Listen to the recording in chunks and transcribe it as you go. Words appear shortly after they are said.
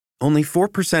Only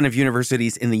 4% of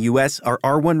universities in the U.S. are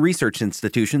R1 research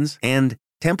institutions, and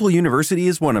Temple University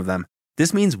is one of them.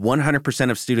 This means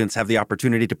 100% of students have the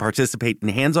opportunity to participate in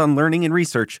hands-on learning and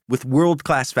research with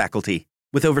world-class faculty.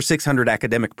 With over 600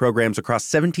 academic programs across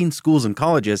 17 schools and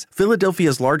colleges,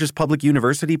 Philadelphia's largest public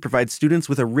university provides students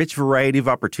with a rich variety of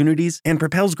opportunities and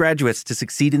propels graduates to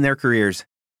succeed in their careers.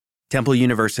 Temple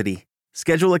University.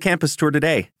 Schedule a campus tour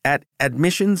today at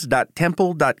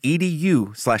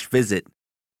admissions.temple.edu/visit.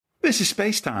 This is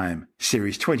Spacetime,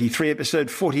 Series 23, Episode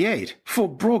 48, for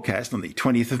broadcast on the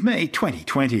 20th of May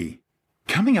 2020.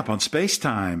 Coming up on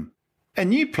Spacetime, a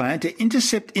new plan to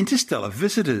intercept interstellar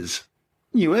visitors,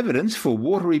 new evidence for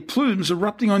watery plumes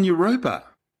erupting on Europa,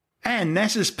 and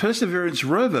NASA's Perseverance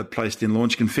rover placed in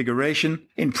launch configuration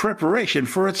in preparation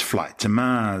for its flight to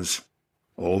Mars.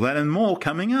 All that and more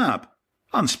coming up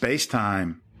on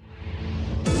Spacetime.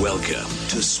 Welcome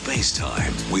to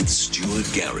Spacetime with Stuart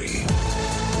Gary.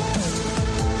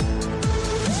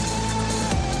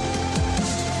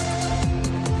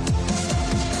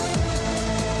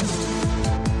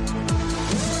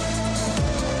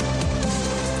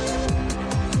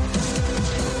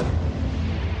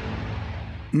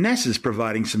 NASA's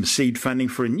providing some seed funding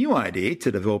for a new idea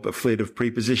to develop a fleet of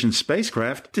pre-positioned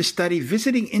spacecraft to study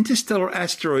visiting interstellar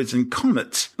asteroids and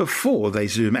comets before they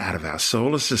zoom out of our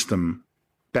solar system.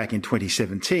 Back in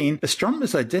 2017,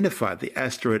 astronomers identified the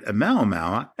asteroid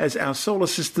Oumuamua as our solar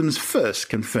system's first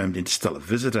confirmed interstellar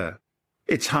visitor.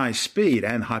 Its high speed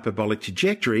and hyperbolic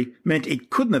trajectory meant it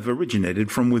couldn't have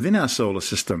originated from within our solar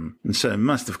system, and so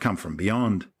must have come from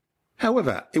beyond.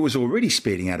 However, it was already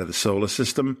speeding out of the solar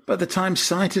system by the time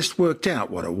scientists worked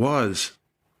out what it was.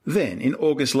 Then, in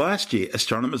August last year,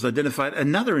 astronomers identified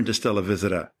another interstellar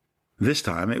visitor. This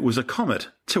time it was a comet,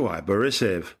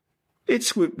 Borisov. It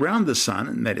swooped round the Sun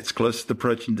and made its closest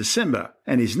approach in December,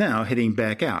 and is now heading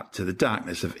back out to the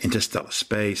darkness of interstellar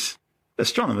space.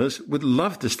 Astronomers would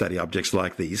love to study objects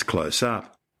like these close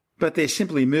up. But they're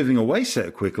simply moving away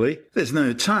so quickly, there's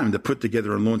no time to put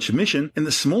together and launch a mission in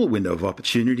the small window of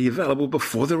opportunity available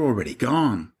before they're already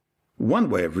gone. One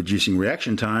way of reducing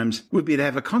reaction times would be to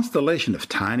have a constellation of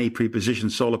tiny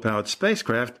pre-positioned solar-powered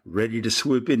spacecraft ready to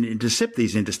swoop in and intercept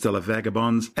these interstellar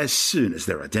vagabonds as soon as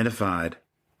they're identified.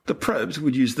 The probes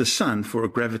would use the Sun for a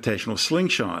gravitational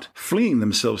slingshot, flinging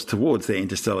themselves towards their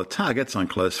interstellar targets on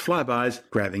close flybys,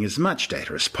 grabbing as much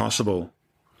data as possible.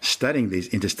 Studying these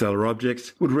interstellar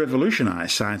objects would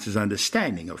revolutionize science's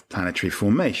understanding of planetary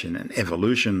formation and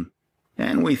evolution.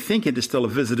 And we think interstellar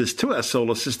visitors to our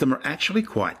solar system are actually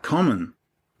quite common.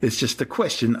 It's just a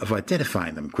question of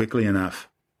identifying them quickly enough.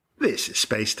 This is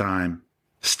Spacetime.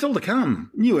 Still to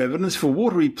come, new evidence for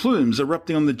watery plumes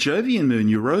erupting on the Jovian moon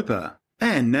Europa,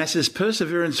 and NASA's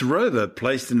Perseverance rover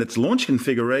placed in its launch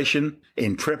configuration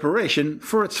in preparation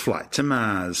for its flight to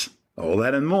Mars. All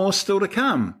that and more still to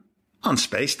come on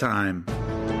Spacetime.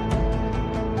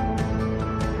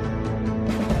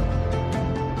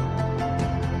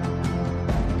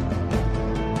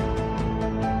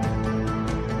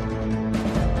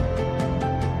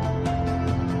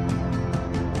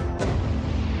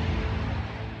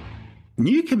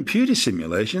 New computer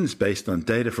simulations based on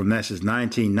data from NASA's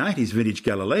 1990s vintage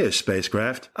Galileo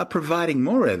spacecraft are providing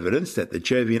more evidence that the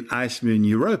Jovian ice moon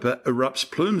Europa erupts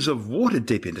plumes of water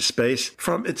deep into space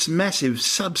from its massive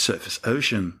subsurface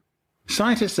ocean.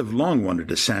 Scientists have long wanted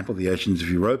to sample the oceans of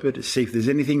Europa to see if there's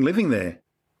anything living there,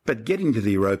 but getting to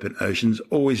the European ocean's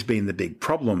always been the big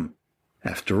problem.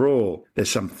 After all,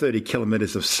 there's some 30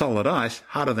 kilometers of solid ice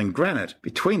harder than granite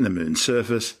between the moon's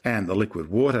surface and the liquid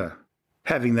water.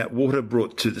 Having that water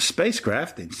brought to the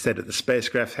spacecraft, instead of the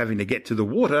spacecraft having to get to the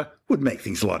water, would make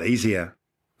things a lot easier.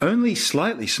 Only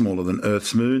slightly smaller than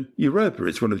Earth's moon, Europa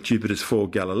is one of Jupiter's 4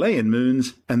 Galilean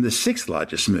moons and the 6th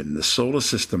largest moon in the solar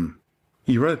system.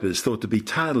 Europa is thought to be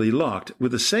tidally locked,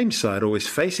 with the same side always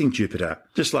facing Jupiter,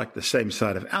 just like the same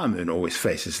side of our moon always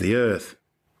faces the Earth.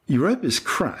 Europa's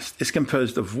crust is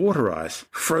composed of water ice,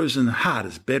 frozen hard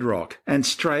as bedrock, and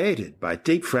striated by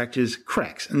deep fractures,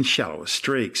 cracks, and shallower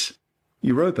streaks.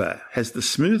 Europa has the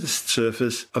smoothest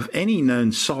surface of any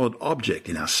known solid object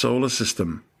in our solar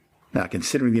system. Now,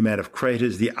 considering the amount of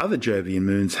craters the other Jovian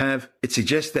moons have, it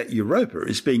suggests that Europa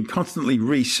is being constantly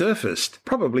resurfaced,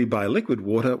 probably by liquid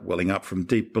water welling up from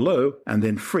deep below and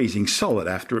then freezing solid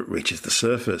after it reaches the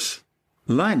surface.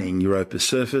 Lining Europa's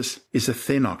surface is a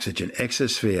thin oxygen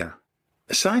exosphere.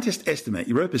 Scientists estimate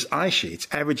Europa's ice sheets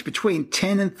average between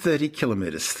 10 and 30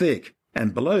 kilometers thick,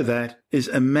 and below that is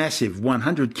a massive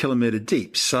 100-kilometre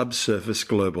deep subsurface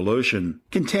global ocean,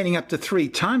 containing up to 3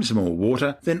 times more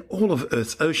water than all of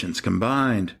Earth's oceans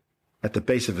combined. At the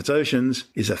base of its oceans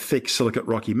is a thick silicate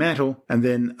rocky mantle and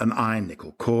then an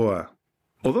iron-nickel core.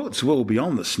 Although it's well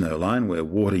beyond the snow line where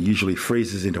water usually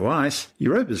freezes into ice,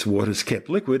 Europa's water is kept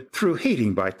liquid through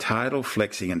heating by tidal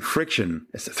flexing and friction,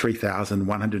 as the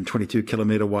 3,122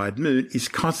 kilometre wide moon is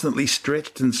constantly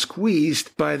stretched and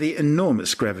squeezed by the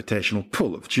enormous gravitational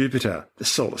pull of Jupiter, the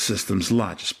solar system's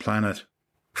largest planet.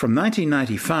 From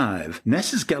 1995,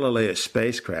 NASA's Galileo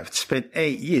spacecraft spent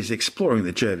 8 years exploring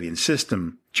the Jovian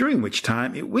system, during which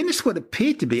time it witnessed what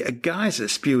appeared to be a geyser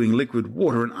spewing liquid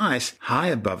water and ice high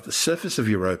above the surface of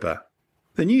Europa.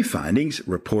 The new findings,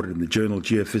 reported in the journal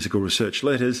Geophysical Research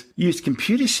Letters, used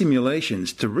computer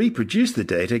simulations to reproduce the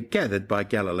data gathered by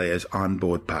Galileo's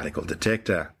onboard particle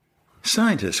detector.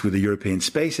 Scientists with the European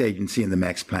Space Agency and the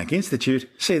Max Planck Institute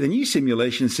say the new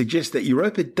simulations suggest that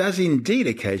Europa does indeed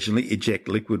occasionally eject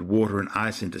liquid water and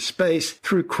ice into space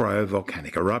through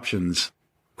cryovolcanic eruptions.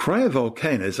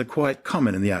 Cryovolcanoes are quite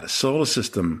common in the outer solar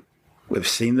system. We've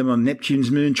seen them on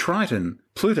Neptune's moon Triton,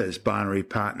 Pluto's binary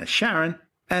partner Charon,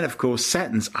 and of course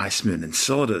Saturn's ice moon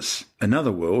Enceladus,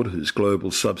 another world whose global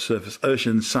subsurface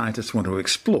oceans scientists want to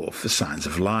explore for signs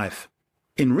of life.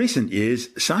 In recent years,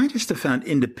 scientists have found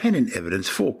independent evidence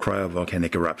for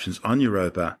cryovolcanic eruptions on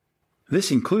Europa.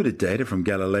 This included data from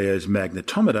Galileo's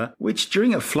magnetometer, which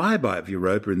during a flyby of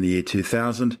Europa in the year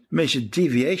 2000 measured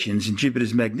deviations in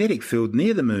Jupiter's magnetic field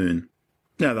near the moon.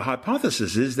 Now, the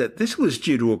hypothesis is that this was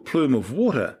due to a plume of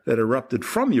water that erupted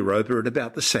from Europa at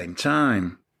about the same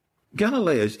time.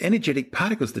 Galileo's energetic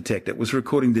particles detector was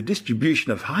recording the distribution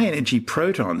of high-energy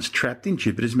protons trapped in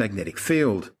Jupiter's magnetic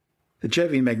field. The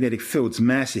Jovian magnetic field's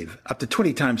massive, up to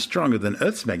 20 times stronger than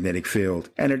Earth's magnetic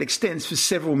field, and it extends for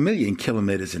several million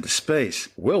kilometres into space,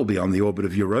 well beyond the orbit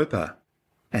of Europa.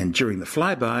 And during the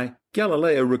flyby,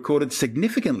 Galileo recorded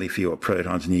significantly fewer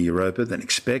protons near Europa than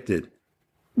expected.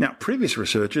 Now, previous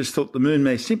researchers thought the moon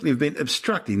may simply have been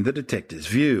obstructing the detector's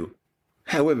view.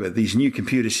 However, these new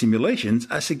computer simulations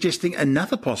are suggesting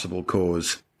another possible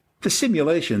cause. The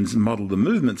simulations model the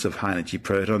movements of high-energy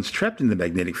protons trapped in the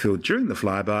magnetic field during the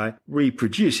flyby,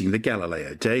 reproducing the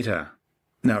Galileo data.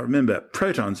 Now remember,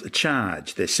 protons are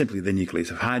charged. They're simply the nucleus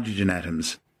of hydrogen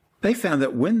atoms. They found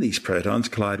that when these protons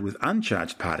collide with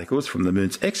uncharged particles from the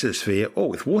moon's exosphere or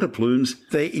with water plumes,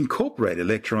 they incorporate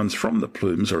electrons from the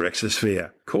plumes or exosphere,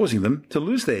 causing them to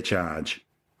lose their charge.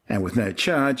 And with no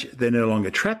charge, they're no longer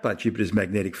trapped by Jupiter's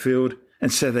magnetic field,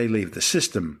 and so they leave the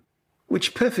system,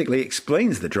 which perfectly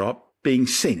explains the drop being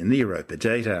seen in the Europa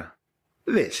data.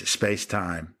 This is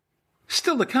space-time.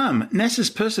 Still to come, NASA's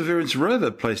Perseverance rover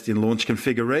placed in launch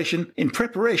configuration in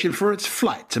preparation for its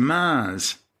flight to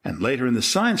Mars. And later in the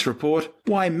science report,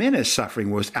 why men are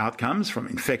suffering worse outcomes from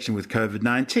infection with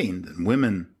COVID-19 than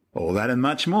women. All that and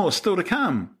much more still to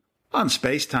come on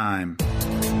Space-Time.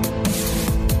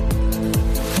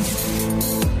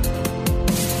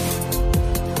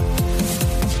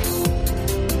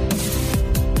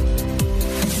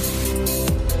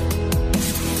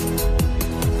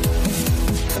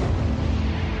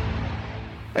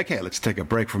 Okay, let's take a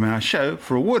break from our show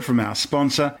for a word from our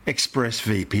sponsor,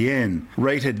 ExpressVPN,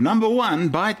 rated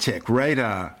 #1 by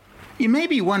TechRadar. You may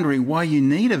be wondering why you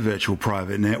need a virtual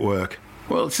private network.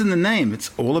 Well, it's in the name. It's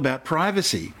all about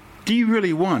privacy. Do you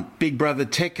really want big brother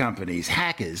tech companies,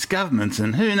 hackers, governments,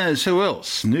 and who knows who else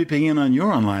snooping in on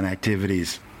your online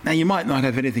activities? Now, you might not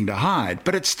have anything to hide,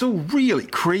 but it's still really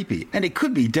creepy, and it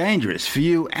could be dangerous for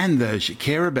you and those you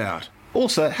care about.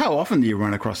 Also, how often do you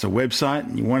run across a website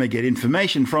and you want to get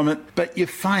information from it, but you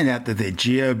find out that they're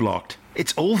geo-blocked?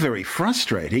 It's all very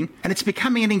frustrating, and it's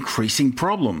becoming an increasing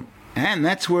problem. And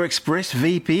that's where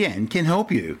ExpressVPN can help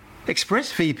you.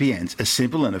 ExpressVPN's a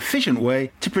simple and efficient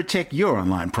way to protect your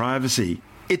online privacy.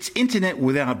 It's internet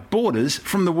without borders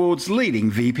from the world's leading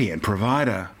VPN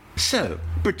provider. So,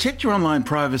 protect your online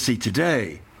privacy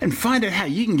today. And find out how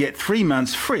you can get 3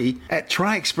 months free at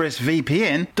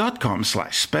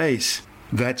tryexpressvpn.com/space.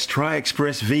 That's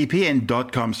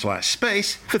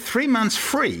tryexpressvpn.com/space for 3 months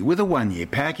free with a 1-year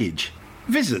package.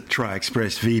 Visit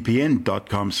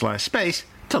tryexpressvpn.com/space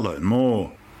to learn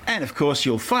more. And of course,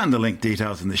 you'll find the link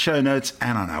details in the show notes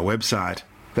and on our website.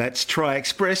 That's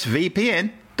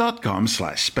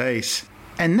tryexpressvpn.com/space.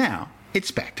 And now,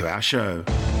 it's back to our show.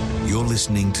 You're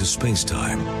listening to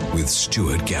Spacetime with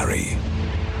Stuart Gary.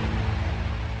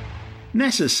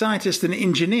 NASA's scientists and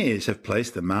engineers have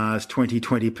placed the Mars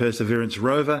 2020 Perseverance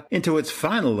rover into its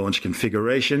final launch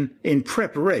configuration in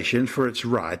preparation for its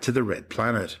ride to the Red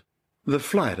Planet. The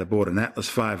flight aboard an Atlas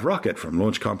V rocket from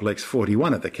Launch Complex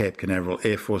 41 at the Cape Canaveral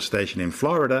Air Force Station in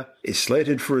Florida is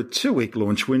slated for a 2-week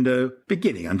launch window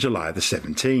beginning on July the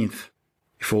 17th.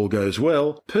 If all goes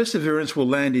well, Perseverance will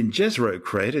land in Jezero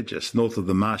Crater just north of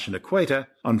the Martian equator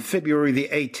on February the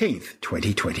 18th,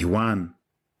 2021.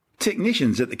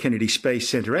 Technicians at the Kennedy Space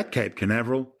Center at Cape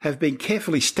Canaveral have been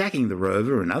carefully stacking the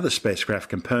rover and other spacecraft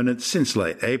components since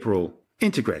late April,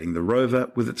 integrating the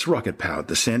rover with its rocket-powered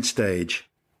descent stage.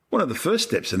 One of the first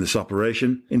steps in this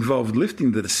operation involved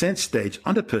lifting the descent stage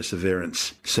onto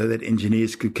Perseverance so that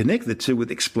engineers could connect the two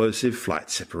with explosive flight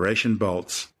separation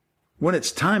bolts. When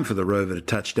it's time for the rover to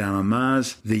touch down on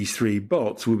Mars, these 3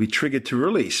 bolts will be triggered to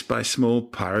release by small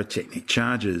pyrotechnic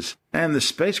charges, and the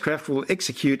spacecraft will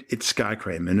execute its sky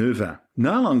crane maneuver.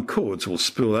 Nylon cords will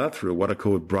spool out through what are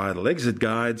called bridle exit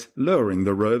guides, lowering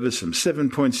the rover some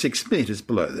 7.6 meters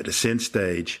below the descent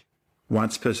stage.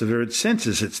 Once Perseverance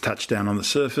senses its touchdown on the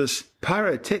surface,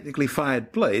 pyrotechnically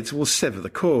fired blades will sever the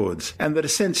cords, and the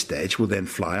descent stage will then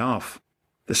fly off.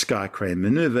 The sky crane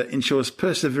maneuver ensures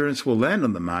Perseverance will land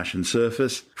on the Martian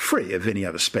surface free of any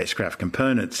other spacecraft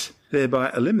components,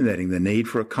 thereby eliminating the need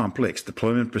for a complex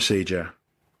deployment procedure.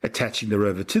 Attaching the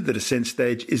rover to the descent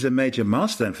stage is a major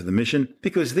milestone for the mission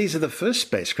because these are the first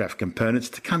spacecraft components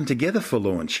to come together for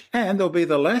launch, and they'll be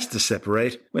the last to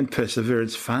separate when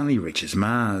Perseverance finally reaches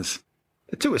Mars.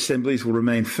 The 2 assemblies will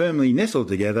remain firmly nestled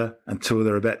together until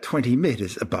they're about 20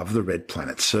 meters above the red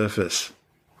planet's surface.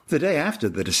 The day after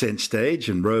the descent stage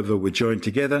and rover were joined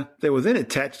together, they were then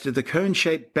attached to the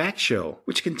cone-shaped back shell,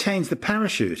 which contains the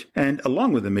parachute, and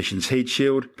along with the mission's heat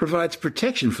shield, provides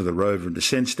protection for the rover and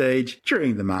descent stage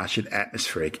during the Martian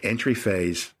atmospheric entry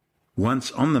phase. Once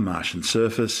on the Martian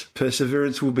surface,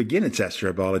 Perseverance will begin its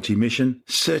astrobiology mission,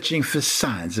 searching for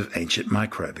signs of ancient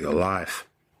microbial life.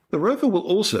 The rover will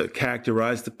also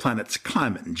characterize the planet's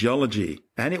climate and geology,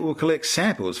 and it will collect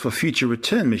samples for future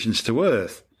return missions to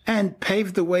Earth, and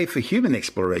paved the way for human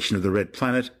exploration of the red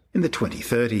planet in the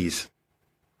 2030s.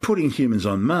 Putting humans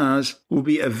on Mars will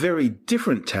be a very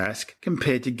different task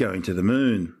compared to going to the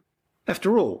Moon.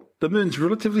 After all, the Moon's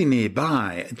relatively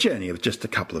nearby, a journey of just a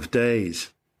couple of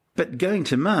days. But going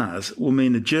to Mars will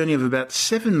mean a journey of about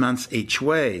 7 months each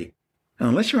way. And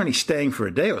unless you're only staying for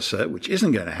a day or so, which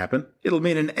isn't going to happen, it'll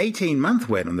mean an 18-month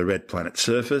wait on the red planet's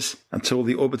surface until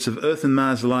the orbits of Earth and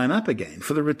Mars line up again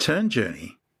for the return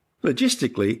journey.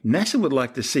 Logistically, NASA would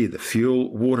like to see the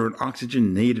fuel, water and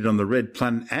oxygen needed on the red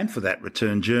planet and for that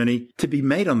return journey to be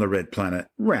made on the red planet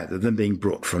rather than being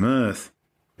brought from Earth.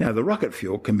 Now, the rocket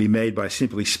fuel can be made by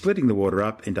simply splitting the water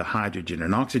up into hydrogen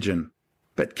and oxygen.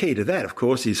 But key to that, of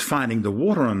course, is finding the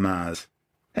water on Mars.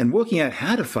 And working out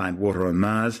how to find water on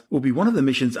Mars will be one of the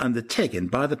missions undertaken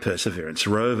by the Perseverance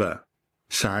rover.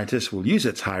 Scientists will use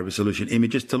its high-resolution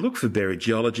images to look for buried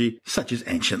geology such as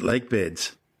ancient lake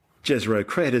beds. Jezero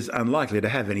Crater is unlikely to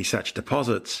have any such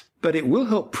deposits, but it will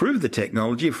help prove the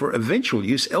technology for eventual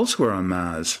use elsewhere on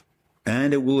Mars.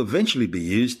 And it will eventually be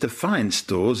used to find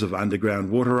stores of underground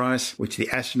water ice which the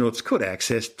astronauts could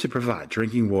access to provide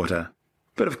drinking water.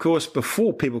 But of course,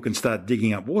 before people can start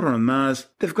digging up water on Mars,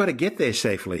 they've got to get there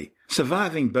safely,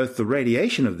 surviving both the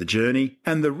radiation of the journey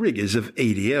and the rigors of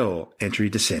EDL,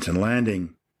 entry, descent and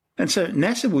landing. And so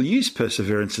NASA will use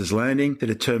Perseverance's landing to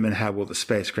determine how well the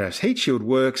spacecraft's heat shield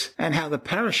works and how the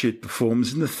parachute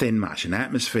performs in the thin Martian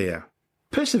atmosphere.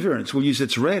 Perseverance will use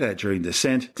its radar during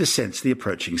descent to sense the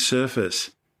approaching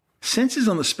surface. Sensors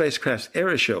on the spacecraft's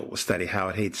aeroshell will study how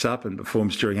it heats up and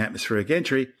performs during atmospheric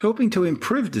entry, helping to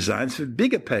improve designs for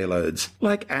bigger payloads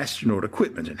like astronaut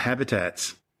equipment and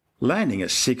habitats. Landing a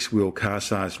 6-wheel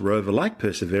car-sized rover like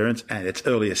Perseverance and its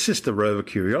earlier sister rover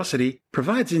Curiosity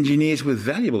provides engineers with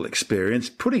valuable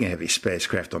experience putting a heavy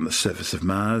spacecraft on the surface of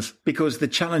Mars because the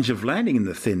challenge of landing in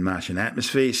the thin Martian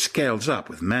atmosphere scales up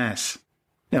with mass.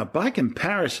 Now, by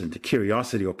comparison to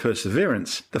Curiosity or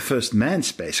Perseverance, the first manned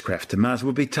spacecraft to Mars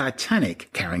will be Titanic,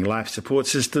 carrying life support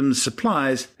systems,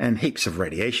 supplies, and heaps of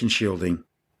radiation shielding.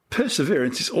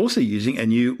 Perseverance is also using a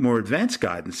new, more advanced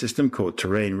guidance system called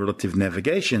Terrain Relative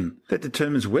Navigation that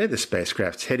determines where the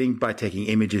spacecraft's heading by taking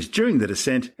images during the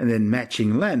descent and then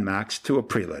matching landmarks to a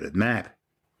preloaded map.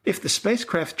 If the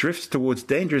spacecraft drifts towards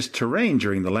dangerous terrain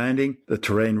during the landing, the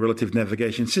Terrain Relative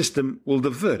Navigation system will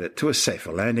divert it to a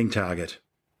safer landing target.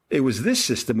 It was this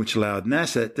system which allowed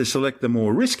NASA to select the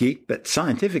more risky, but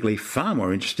scientifically far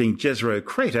more interesting Jezero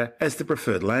Crater as the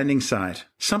preferred landing site,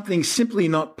 something simply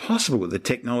not possible with the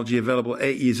technology available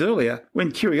 8 years earlier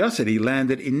when Curiosity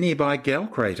landed in nearby Gale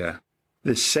Crater.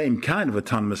 This same kind of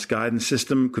autonomous guidance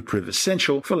system could prove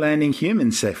essential for landing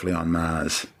humans safely on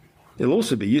Mars. It'll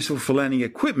also be useful for landing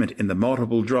equipment in the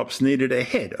multiple drops needed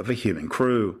ahead of a human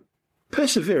crew.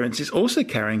 Perseverance is also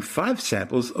carrying 5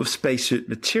 samples of spacesuit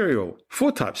material,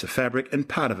 4 types of fabric and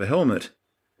part of a helmet.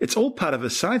 It's all part of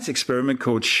a science experiment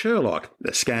called Sherlock,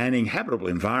 the scanning habitable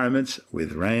environments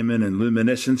with Raman and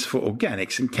luminescence for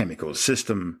organics and chemicals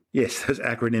system. Yes, those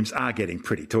acronyms are getting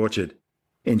pretty tortured.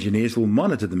 Engineers will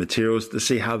monitor the materials to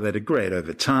see how they degrade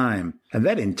over time, and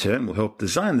that in turn will help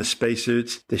design the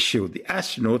spacesuits to shield the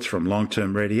astronauts from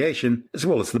long-term radiation as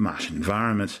well as the Martian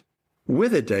environment.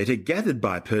 Weather data gathered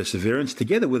by Perseverance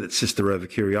together with its sister rover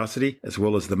Curiosity, as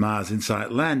well as the Mars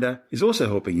InSight lander, is also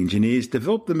helping engineers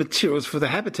develop the materials for the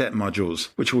habitat modules,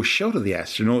 which will shelter the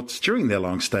astronauts during their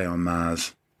long stay on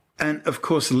Mars. And of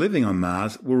course, living on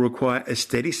Mars will require a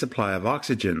steady supply of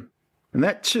oxygen, and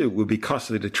that too will be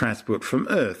costly to transport from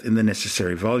Earth in the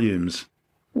necessary volumes.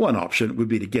 One option would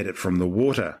be to get it from the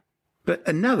water, but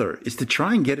another is to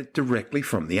try and get it directly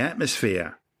from the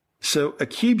atmosphere. So a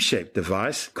cube-shaped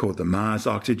device, called the Mars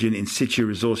Oxygen In Situ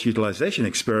Resource Utilization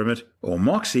Experiment, or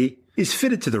MOXIE, is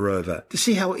fitted to the rover to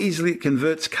see how easily it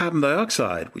converts carbon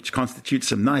dioxide, which constitutes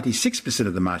some 96%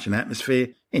 of the Martian atmosphere,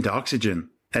 into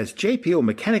oxygen, as JPL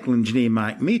mechanical engineer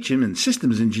Mike Meacham and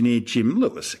systems engineer Jim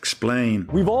Lewis explain.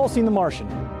 We've all seen The Martian,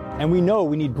 and we know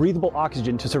we need breathable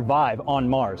oxygen to survive on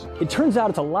Mars. It turns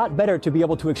out it's a lot better to be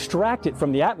able to extract it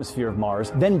from the atmosphere of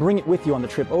Mars, then bring it with you on the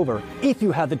trip over, if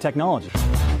you have the technology.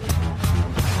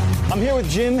 I'm here with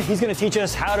Jim. He's going to teach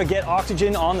us how to get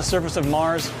oxygen on the surface of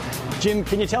Mars. Jim,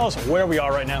 can you tell us where we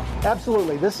are right now?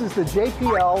 Absolutely. This is the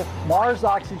JPL Mars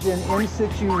Oxygen In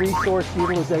Situ Resource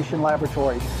Utilization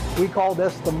Laboratory. We call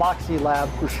this the MOXIE Lab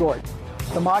for short.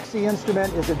 The MOXIE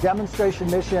instrument is a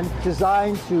demonstration mission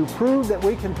designed to prove that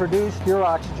we can produce pure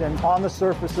oxygen on the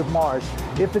surface of Mars.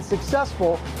 If it's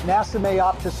successful, NASA may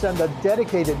opt to send a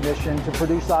dedicated mission to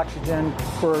produce oxygen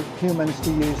for humans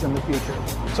to use in the future.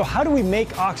 So how do we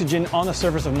make oxygen on the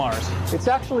surface of Mars? It's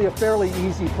actually a fairly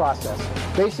easy process.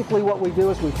 Basically what we do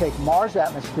is we take Mars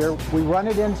atmosphere, we run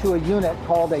it into a unit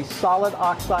called a solid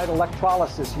oxide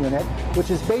electrolysis unit,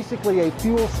 which is basically a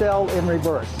fuel cell in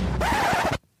reverse.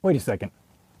 Wait a second.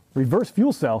 Reverse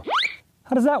fuel cell?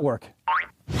 How does that work?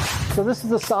 So this is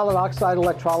the solid oxide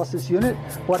electrolysis unit.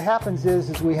 What happens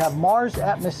is we have Mars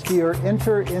atmosphere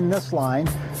enter in this line,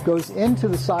 goes into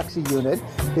the SOXY unit.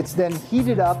 It's then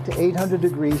heated up to 800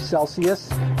 degrees Celsius.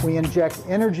 We inject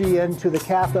energy into the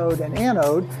cathode and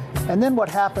anode. And then what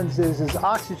happens is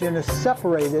oxygen is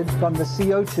separated from the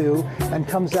CO2 and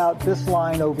comes out this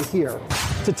line over here.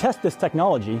 To test this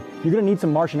technology, you're going to need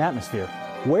some Martian atmosphere.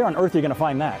 Where on Earth are you going to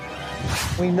find that?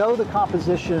 We know the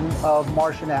composition of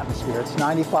Martian atmosphere. It's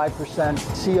 95%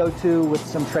 CO2 with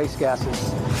some trace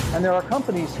gases. And there are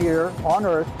companies here on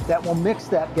Earth that will mix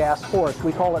that gas for us.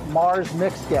 We call it Mars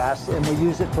mixed gas, and we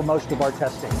use it for most of our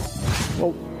testing.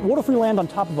 Well, what if we land on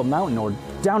top of a mountain or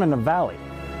down in a valley?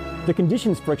 The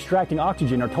conditions for extracting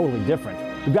oxygen are totally different.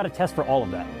 We've got to test for all of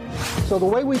that. So the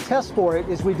way we test for it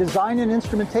is we design an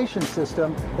instrumentation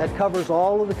system that covers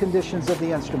all of the conditions of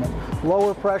the instrument.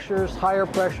 Lower pressures, higher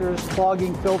pressures,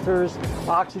 clogging filters,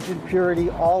 oxygen purity,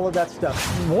 all of that stuff.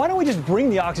 Why don't we just bring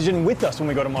the oxygen with us when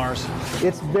we go to Mars?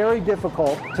 It's very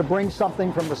difficult to bring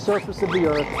something from the surface of the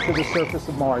Earth to the surface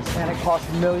of Mars, and it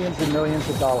costs millions and millions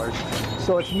of dollars.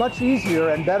 So it's much easier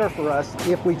and better for us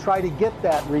if we try to get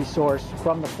that resource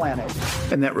from the planet.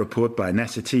 And that report by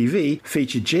NASA TV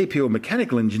featured JPL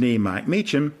mechanical engineer Mike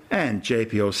Meacham and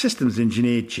JPL systems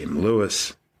engineer Jim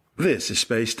Lewis. This is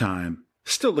Space Time.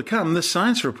 Still to come, the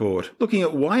science report, looking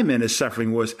at why men are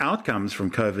suffering worse outcomes from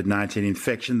COVID-19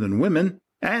 infection than women,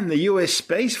 and the US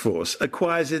Space Force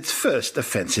acquires its first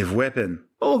offensive weapon.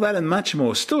 All that and much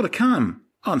more still to come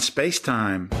on Space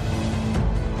Time.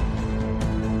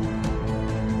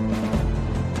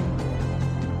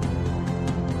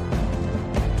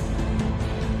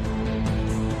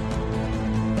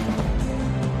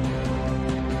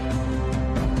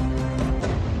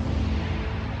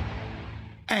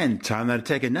 And time now to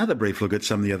take another brief look at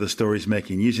some of the other stories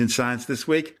making news in science this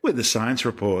week with the Science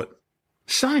Report.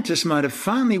 Scientists might have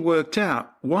finally worked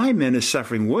out why men are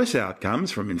suffering worse outcomes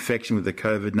from infection with the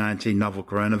COVID-19 novel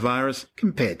coronavirus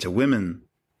compared to women.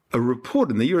 A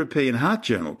report in the European Heart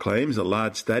Journal claims a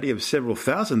large study of several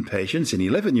thousand patients in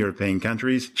 11 European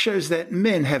countries shows that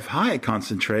men have higher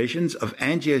concentrations of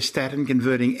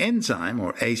angiostatin-converting enzyme,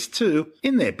 or ACE2,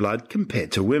 in their blood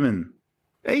compared to women.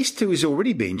 ACE2 has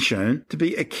already been shown to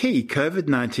be a key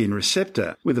COVID-19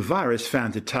 receptor, with a virus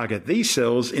found to target these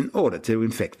cells in order to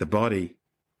infect the body.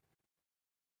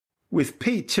 With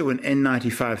P2 and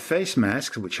N95 face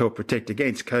masks, which help protect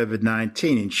against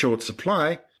COVID-19 in short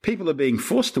supply, people are being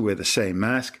forced to wear the same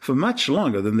mask for much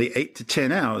longer than the 8 to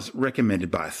 10 hours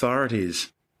recommended by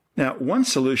authorities. Now, one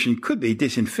solution could be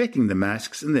disinfecting the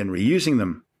masks and then reusing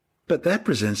them. But that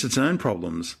presents its own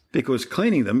problems, because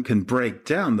cleaning them can break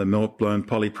down the melt-blown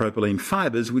polypropylene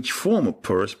fibres which form a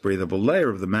porous, breathable layer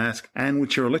of the mask and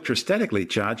which are electrostatically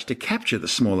charged to capture the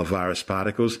smaller virus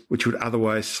particles which would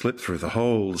otherwise slip through the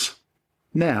holes.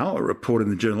 Now, a report in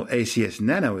the journal ACS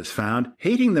Nano has found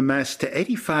heating the mask to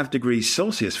 85 degrees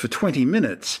Celsius for 20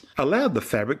 minutes allowed the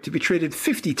fabric to be treated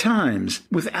 50 times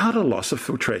without a loss of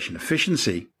filtration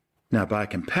efficiency. Now, by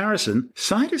comparison,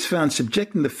 scientists found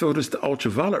subjecting the filters to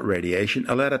ultraviolet radiation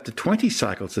allowed up to 20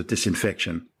 cycles of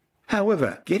disinfection.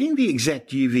 However, getting the exact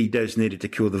UV dose needed to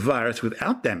kill the virus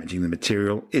without damaging the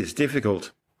material is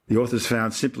difficult. The authors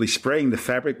found simply spraying the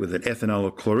fabric with an ethanol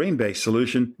or chlorine-based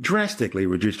solution drastically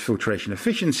reduced filtration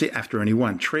efficiency after only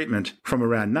one treatment, from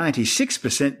around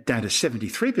 96% down to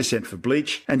 73% for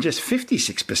bleach and just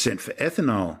 56% for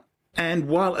ethanol. And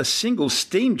while a single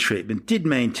steam treatment did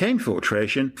maintain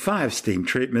filtration, 5 steam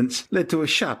treatments led to a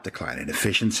sharp decline in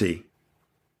efficiency.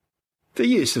 The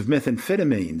use of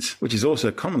methamphetamines, which is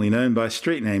also commonly known by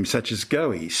street names such as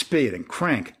Goey, Speed and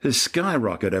Crank, has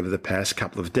skyrocketed over the past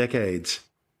couple of decades.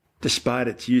 Despite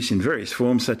its use in various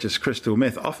forms such as crystal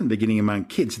meth often beginning among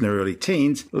kids in their early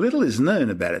teens, little is known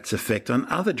about its effect on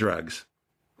other drugs.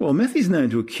 While meth is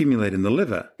known to accumulate in the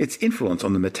liver, its influence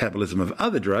on the metabolism of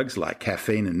other drugs like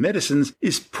caffeine and medicines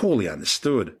is poorly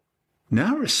understood.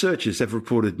 Now researchers have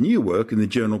reported new work in the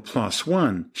journal PLOS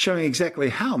ONE showing exactly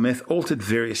how meth altered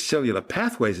various cellular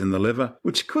pathways in the liver,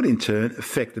 which could in turn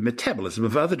affect the metabolism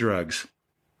of other drugs.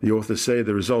 The authors say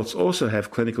the results also have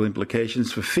clinical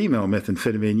implications for female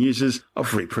methamphetamine users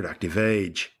of reproductive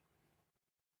age.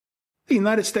 The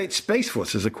United States Space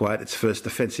Force has acquired its first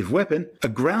offensive weapon, a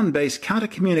ground-based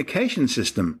counter-communication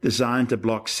system designed to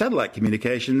block satellite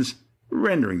communications,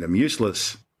 rendering them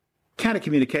useless.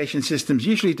 Counter-communication systems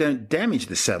usually don't damage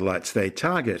the satellites they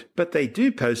target, but they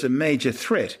do pose a major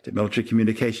threat to military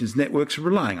communications networks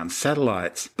relying on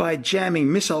satellites by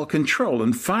jamming missile control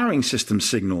and firing system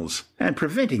signals and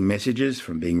preventing messages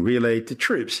from being relayed to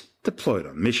troops deployed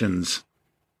on missions.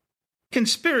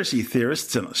 Conspiracy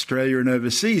theorists in Australia and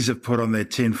overseas have put on their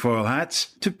tinfoil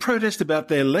hats to protest about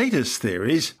their latest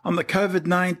theories on the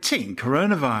COVID-19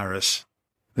 coronavirus.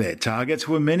 Their targets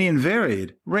were many and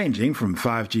varied, ranging from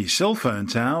 5G cell phone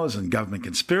towers and government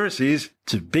conspiracies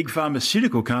to big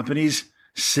pharmaceutical companies,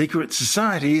 secret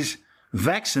societies,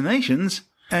 vaccinations,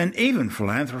 and even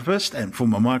philanthropist and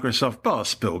former Microsoft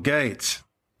boss Bill Gates.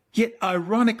 Yet,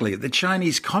 ironically, the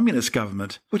Chinese Communist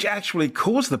government, which actually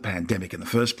caused the pandemic in the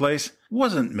first place,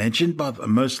 wasn't mentioned by the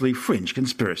mostly fringe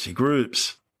conspiracy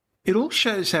groups. It all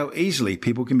shows how easily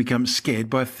people can become scared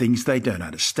by things they don't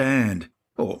understand.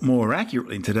 Or, more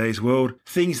accurately in today's world,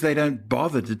 things they don't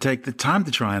bother to take the time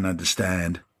to try and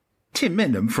understand. Tim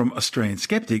Mendham from Australian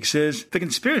Skeptics says the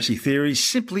conspiracy theories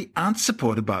simply aren't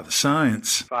supported by the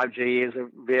science. 5G is a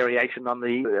variation on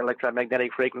the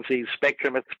electromagnetic frequency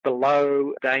spectrum. It's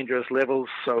below dangerous levels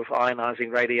of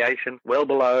ionising radiation, well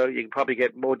below. You can probably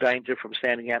get more danger from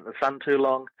standing out in the sun too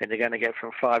long than you're going to get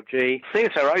from 5G.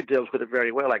 CSIRO deals with it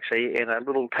very well, actually, in a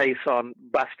little piece on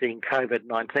busting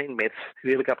COVID-19 myths. If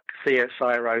you look up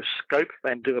CSIRO scope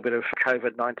and do a bit of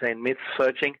COVID-19 myth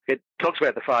searching, it talks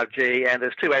about the 5G, and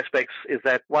there's two aspects. Is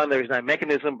that, one, there is no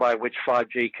mechanism by which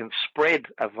 5G can spread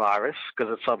a virus,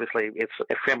 because it's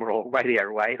ephemeral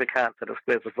radio wave. It can't sort of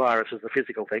spread the virus as the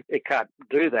physical thing. It can't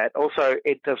do that. Also,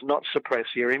 it does not suppress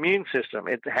your immune system.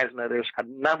 There's a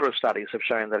number of studies have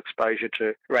shown that exposure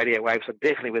to radio waves are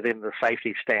definitely within the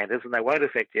safety standards, and they won't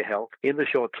affect your health in the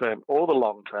short term or the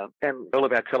long term. And all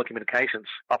of our telecommunications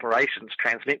operations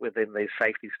transmit within these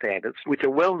safety standards, which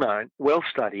are well known, well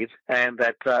studied, and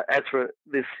that as for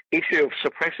this issue of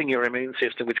suppressing your immune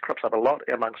system, which crops up a lot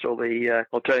amongst all the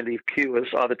alternative cures,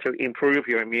 either to improve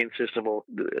your immune system or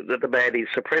the bad is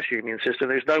suppress your immune system,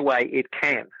 there's no way it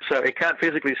can. So it can't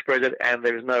physically spread it, and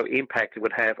there's no impact it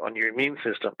would have on your immune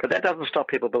system. But that doesn't stop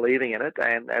people believing in it,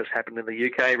 and as happened in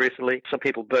the UK recently, some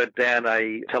people burnt down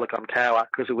a telecom tower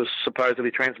because it was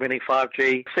supposedly transmitting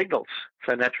 5G signals.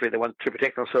 So naturally they wanted to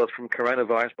protect themselves from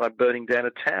coronavirus by burning down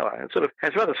a tower. It sort of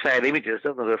has rather sad images,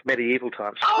 doesn't it, of medieval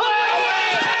times.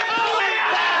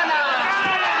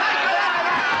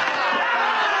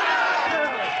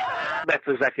 That's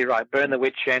exactly right. Burn the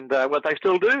witch, and what they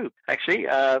still do, actually,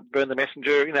 burn the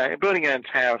messenger. Burning a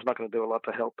tower is not going to do a lot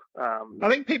to help. I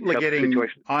think people are getting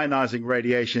ionising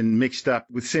radiation mixed up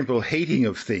with simple heating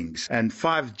of things, and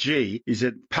 5G is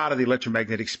a part of the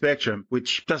electromagnetic spectrum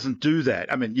which doesn't do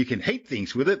that. I mean, you can heat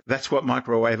things with it. That's what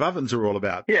microwave ovens are all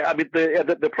about. Yeah, I mean,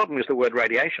 the problem is the word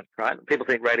radiation, right? People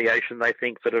think radiation, they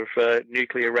think sort of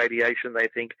nuclear radiation, they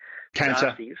think Cancer.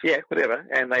 Nazis, whatever,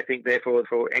 and they think therefore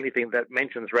for anything that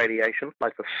mentions radiation,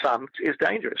 like the sun, is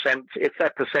dangerous. And it's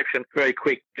that perception, very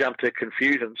quick jump to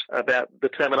confusions about the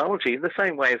terminology, in the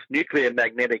same way as nuclear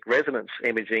magnetic resonance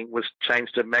imaging was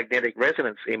changed to magnetic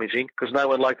resonance imaging because no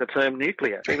one liked the term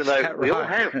nuclear, even though we all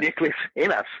have nucleus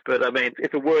in us. But I mean,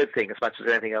 it's a word thing as much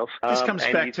as anything else. This comes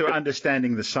back to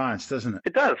understanding the science, doesn't it?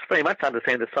 It does, very much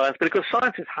understand the science, but because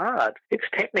science is hard, it's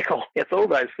technical, it's all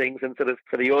those things, and sort of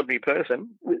for the ordinary person,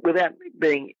 without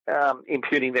being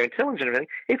impugning their intelligence or anything,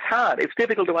 it's hard, it's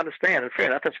difficult to understand, and fair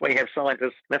enough, that's why you have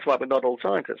scientists, that's why we're not all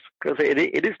scientists, because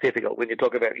it is difficult when you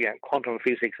talk about quantum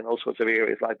physics and all sorts of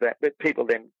areas like that, but people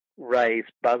then raise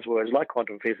buzzwords like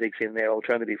quantum physics in their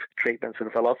alternative treatments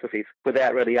and philosophies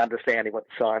without really understanding what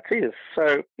science is.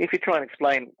 So if you try and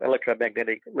explain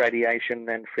electromagnetic radiation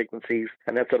and frequencies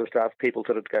and that sort of stuff, people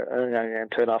sort of go,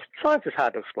 and turn off. Science is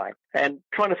hard to explain. And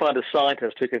trying to find a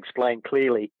scientist who can explain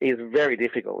clearly is very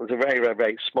difficult. There's a very, very,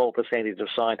 very small percentage of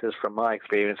scientists, from my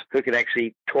experience, who can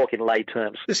actually talk in lay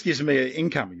terms. This gives me an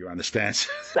income, you understand.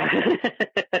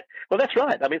 Well, that's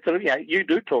right. I mean, you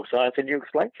do talk science and you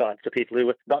explain science to people who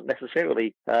are not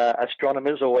necessarily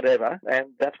astronomers or whatever, and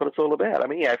that's what it's all about. I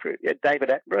mean, David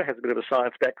Attenborough has a bit of a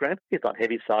science background. He's not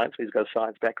heavy science, but he's got a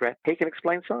science background. He can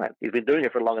explain science. He's been doing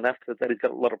it for long enough that he's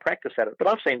got a lot of practice at it. But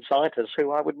I've seen scientists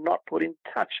who I would not put in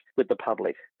touch with the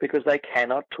public because they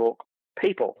cannot talk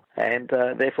people, and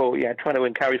therefore trying to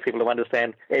encourage people to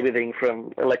understand everything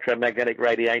from electromagnetic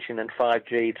radiation and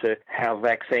 5G to how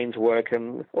vaccines work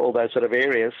and all those sort of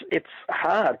areas. It's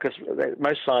hard because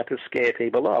most scientists scare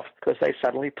people off because they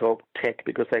suddenly talk tech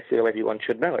because they feel everyone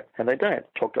should know it, and they don't.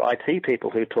 Talk to IT people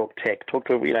who talk tech, talk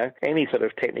to any sort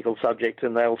of technical subject,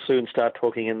 and they'll soon start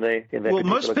talking in their well,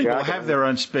 most people jargon. Have their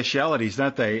own specialities,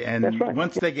 don't they? And that's right.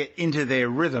 Once they get into their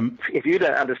rhythm, if you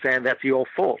don't understand, that's your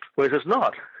fault, whereas it's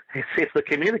not. It's the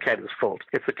communicator's fault.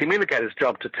 It's the communicator's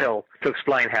job to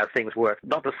explain how things work,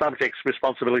 not the subject's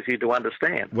responsibility to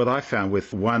understand. What I found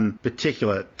with one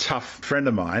particular tough friend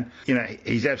of mine,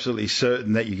 he's absolutely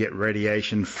certain that you get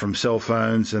radiation from cell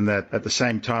phones, and that at the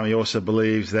same time he also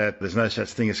believes that there's no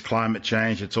such thing as climate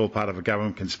change. It's all part of a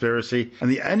government conspiracy.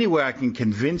 And the only way I can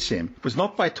convince him was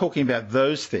not by talking about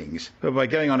those things, but by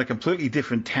going on a completely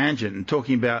different tangent and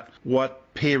talking about what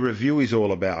peer review is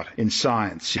all about in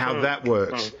science, how that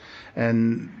works.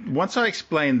 And once I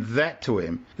explained that to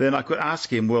him, then I could ask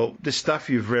him, well, this stuff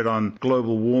you've read on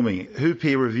global warming, who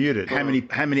peer reviewed it? How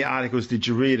many articles did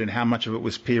you read, and how much of it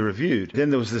was peer reviewed? Then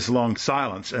there was this long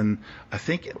silence, and I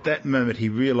think at that moment he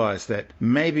realized that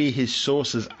maybe his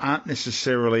sources aren't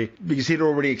necessarily, because he'd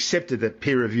already accepted that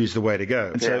peer review is the way to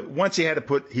go. And so once he had to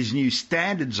put his new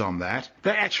standards on that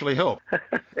actually helped.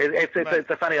 It's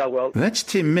a funny old world. That's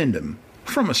Tim Mendham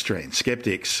from Australian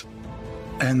Skeptics.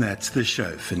 And that's the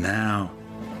show for now.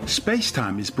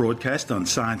 Spacetime is broadcast on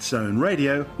Science Zone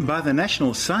Radio by the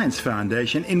National Science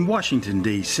Foundation in Washington,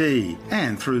 D.C.,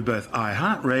 and through both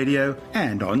iHeartRadio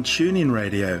and on TuneIn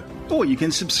Radio. Or you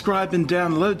can subscribe and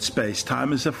download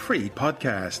Spacetime as a free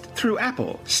podcast through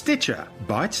Apple, Stitcher,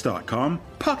 Bytes.com,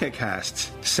 Pocket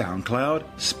Casts, SoundCloud,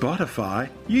 Spotify,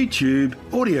 YouTube,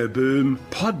 Audio Boom,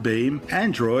 Podbeam,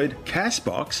 Android,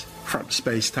 Castbox, from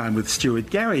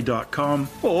spacetimewithstuartgary.com,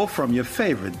 or from your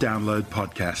favourite download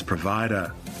podcast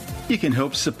provider. You can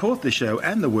help support the show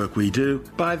and the work we do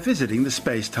by visiting the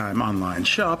Spacetime online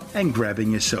shop and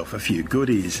grabbing yourself a few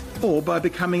goodies, or by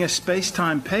becoming a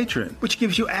Spacetime patron, which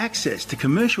gives you access to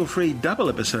commercial-free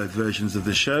double-episode versions of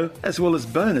the show, as well as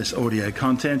bonus audio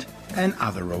content and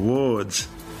other rewards.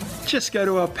 Just go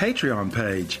to our Patreon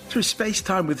page through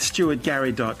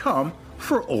spacetimewithstuartgary.com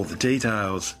for all the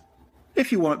details.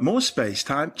 If you want more space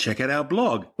time, check out our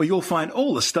blog, where you'll find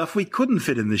all the stuff we couldn't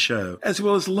fit in the show, as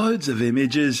well as loads of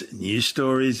images, news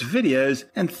stories, videos,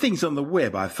 and things on the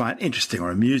web I find interesting or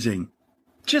amusing.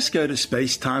 Just go to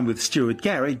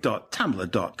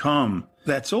spacetimewithstuartgary.tumblr.com.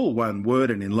 That's all one word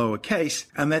and in lowercase,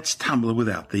 and that's Tumblr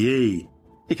without the E.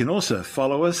 You can also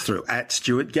follow us through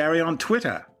 @StuartGary on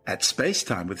Twitter, at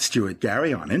Spacetime with Stuart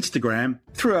Gary on Instagram,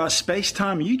 through our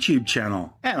Spacetime YouTube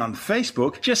channel, and on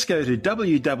Facebook, just go to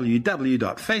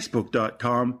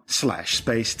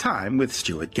www.facebook.com/Spacetime with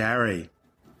Stuart Gary.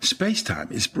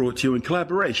 Spacetime is brought to you in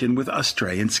collaboration with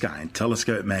Australian Sky and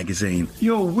Telescope magazine,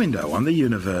 your window on the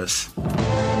universe.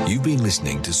 You've been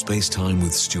listening to Spacetime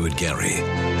with Stuart Gary.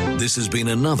 This has been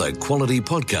another quality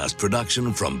podcast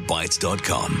production from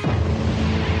Bytes.com.